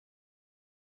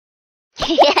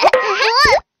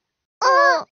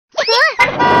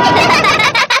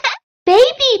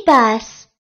Baby bus.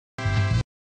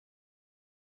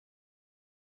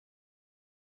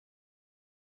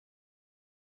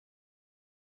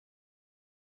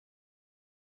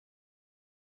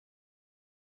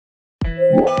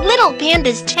 Little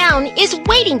Panda's town is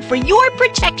waiting for your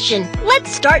protection.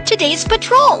 Let's start today's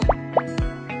patrol.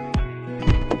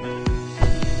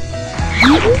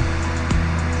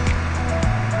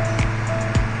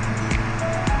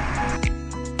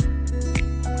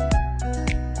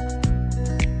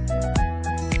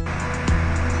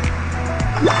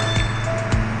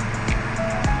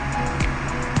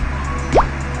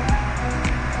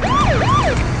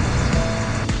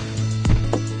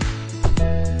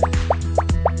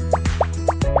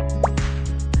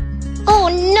 Oh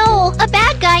no, a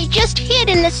bad guy just hid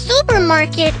in the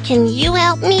supermarket. Can you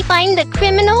help me find the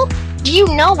criminal? Do you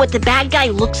know what the bad guy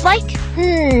looks like?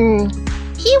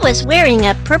 He was wearing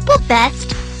a purple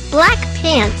vest, black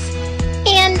pants,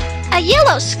 and a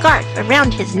yellow scarf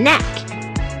around his neck.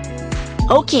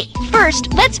 Okay,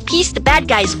 first, let's piece the bad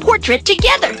guy's portrait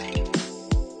together.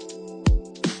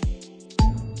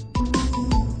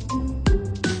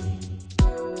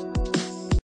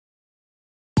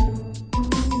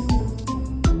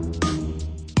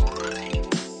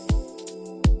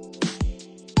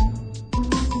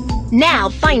 Now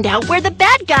find out where the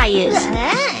bad guy is.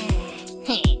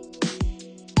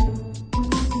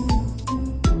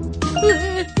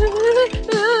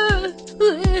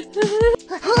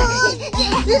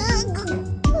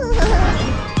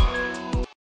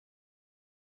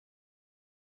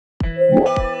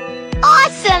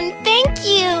 Awesome! Thank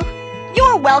you!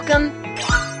 You're welcome!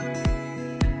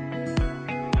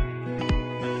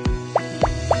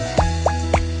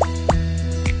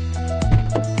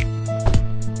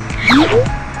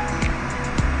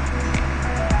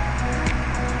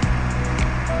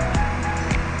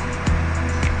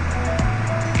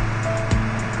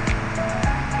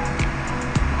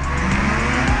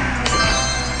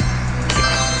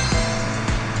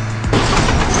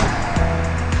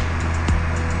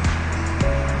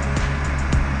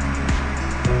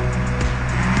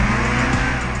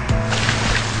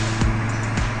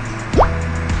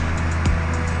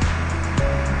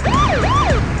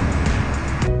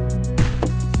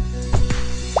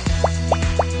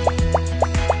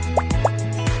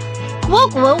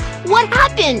 Whoa, what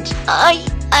happened? I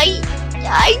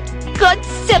got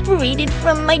separated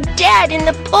from my dad in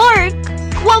the park.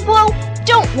 Whoa,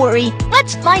 don't worry.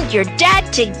 Let's find your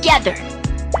dad together.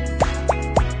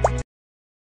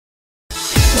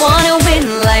 Wanna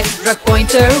win like drug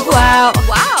pointer, wow.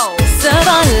 Wow.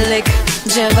 Sabalik,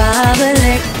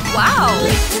 jababalik, wow.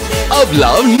 Of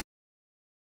love.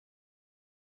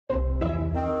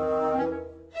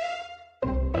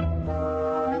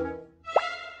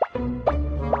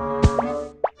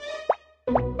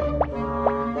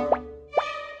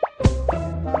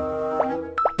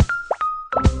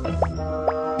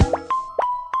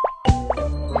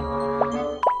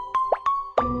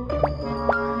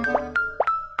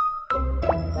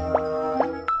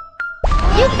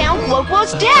 You found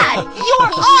Wowo's dad!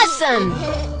 You're awesome!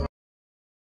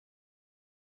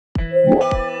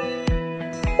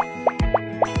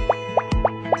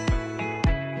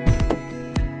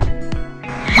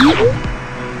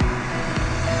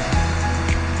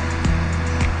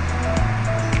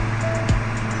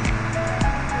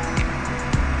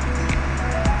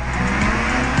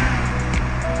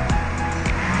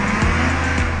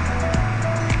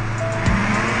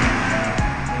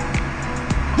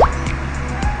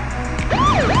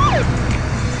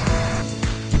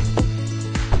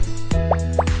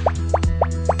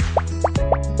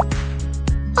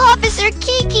 Officer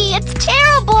Kiki, it's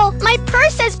terrible! My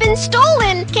purse has been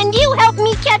stolen! Can you help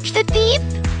me catch the thief?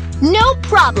 No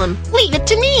problem. Leave it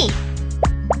to me.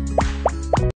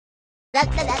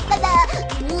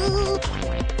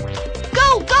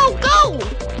 Go!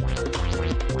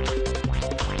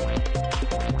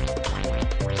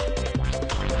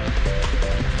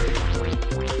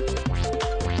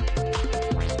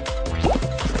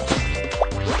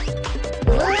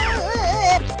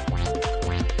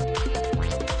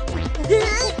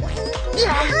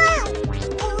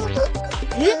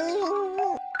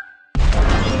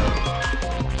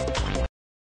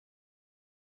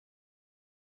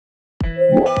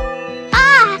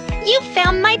 You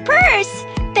found my purse!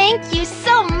 Thank you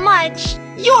so much!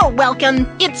 You're welcome!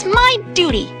 It's my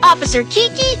duty! Officer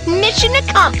Kiki, mission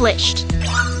accomplished!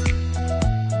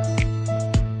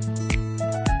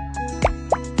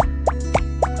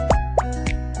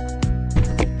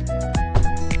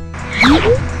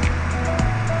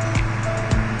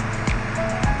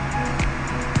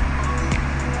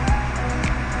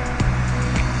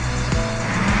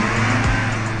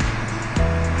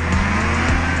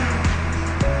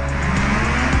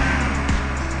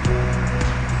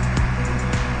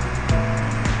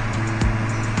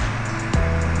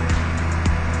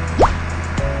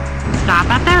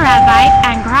 red light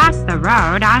and cross the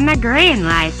road on the green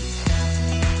light.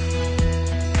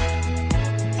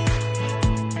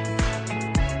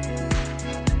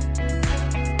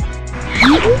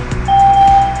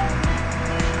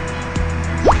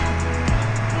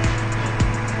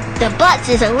 The bus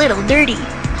is a little dirty.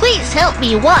 Please help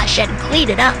me wash and clean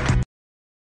it up.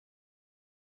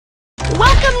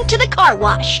 Welcome to the car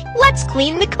wash. Let's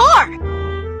clean the car.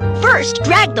 First,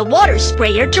 drag the water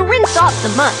sprayer to rinse off the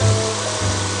mud.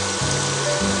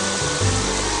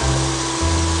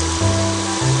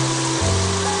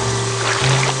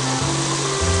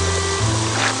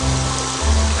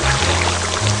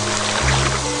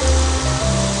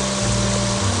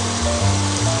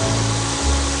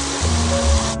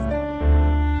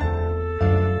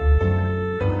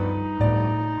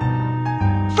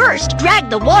 First, drag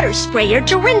the water sprayer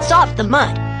to rinse off the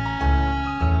mud.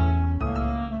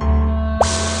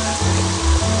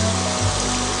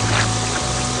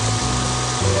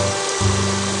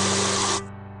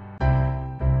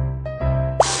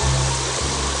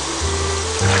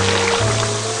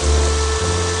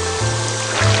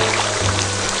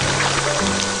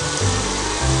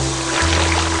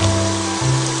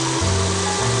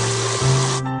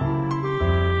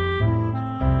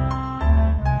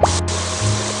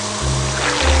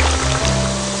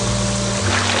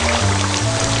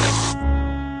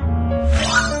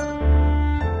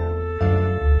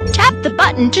 Tap the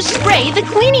button to spray the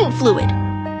cleaning fluid.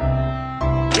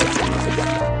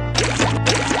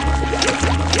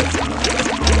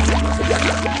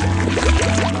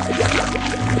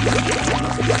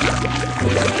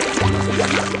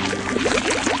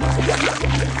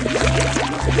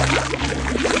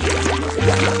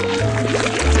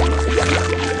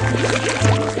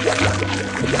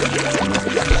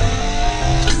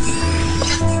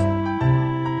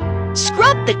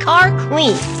 Scrub the car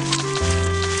clean.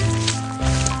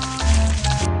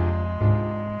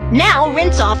 Now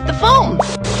rinse off the foam.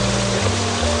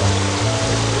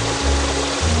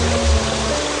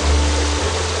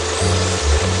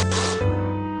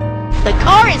 The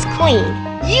car is clean.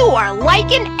 You are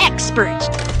like an expert.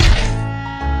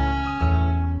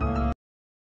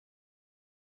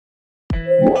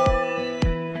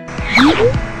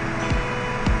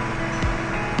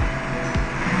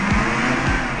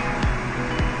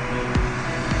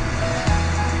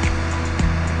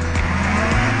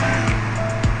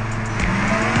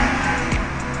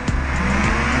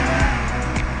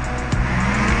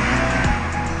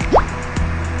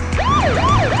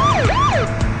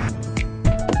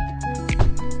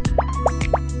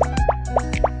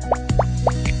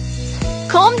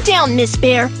 Calm down, Miss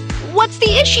Bear. What's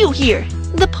the issue here?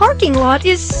 The parking lot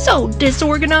is so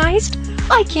disorganized.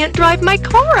 I can't drive my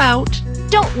car out.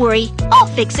 Don't worry, I'll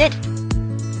fix it.